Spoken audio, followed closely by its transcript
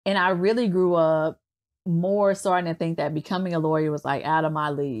And I really grew up more starting to think that becoming a lawyer was like out of my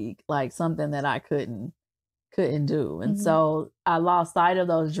league, like something that I couldn't do. And so I lost sight of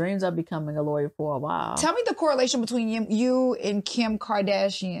those dreams of becoming a lawyer for a while. Tell me the correlation between you and Kim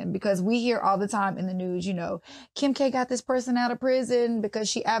Kardashian, because we hear all the time in the news, you know, Kim K got this person out of prison because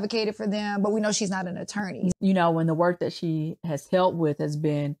she advocated for them, but we know she's not an attorney. You know, when the work that she has helped with has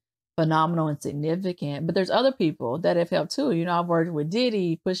been phenomenal and significant, but there's other people that have helped too. You know, I've worked with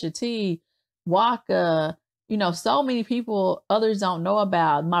Diddy, Pusha T, Waka, you know, so many people others don't know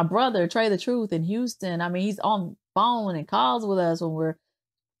about. My brother, Trey the Truth in Houston. I mean, he's on phone and calls with us when we're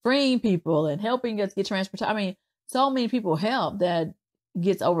freeing people and helping us get transportation. I mean, so many people help that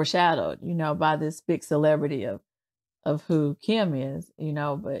gets overshadowed, you know, by this big celebrity of who Kim is, you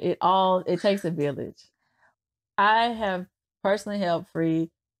know, but it takes a village. I have personally helped free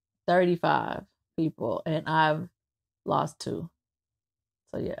 35 people and I've lost 2.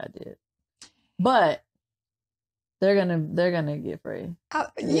 So yeah, I did. But they're gonna get free.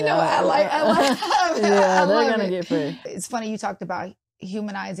 You know, I like yeah, they're gonna get free. It's funny you talked about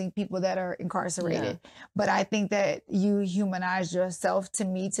humanizing people that are incarcerated, but I think that you humanized yourself to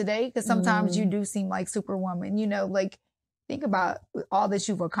me today, because sometimes you do seem like Superwoman. You know, like think about all that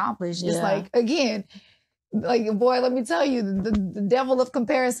you've accomplished. It's like, again, like, boy, let me tell you, the devil of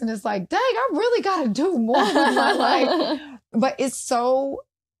comparison is like, dang, I really got to do more in my life. But it's so.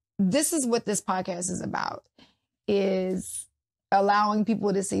 This is what this podcast is about, is allowing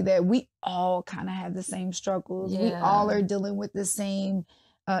people to see that we all kind of have the same struggles. We all are dealing with the same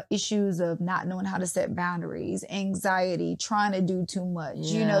issues of not knowing how to set boundaries, anxiety, trying to do too much,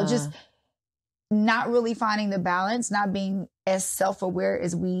 you know, just not really finding the balance, not being as self-aware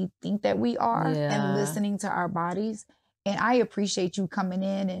as we think that we are, and listening to our bodies. And I appreciate you coming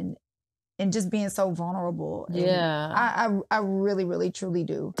in and just being so vulnerable. And I really, really, truly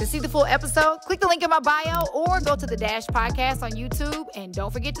do. To see the full episode, click the link in my bio or go to the Dash Podcast on YouTube. And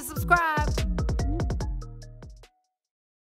don't forget to subscribe.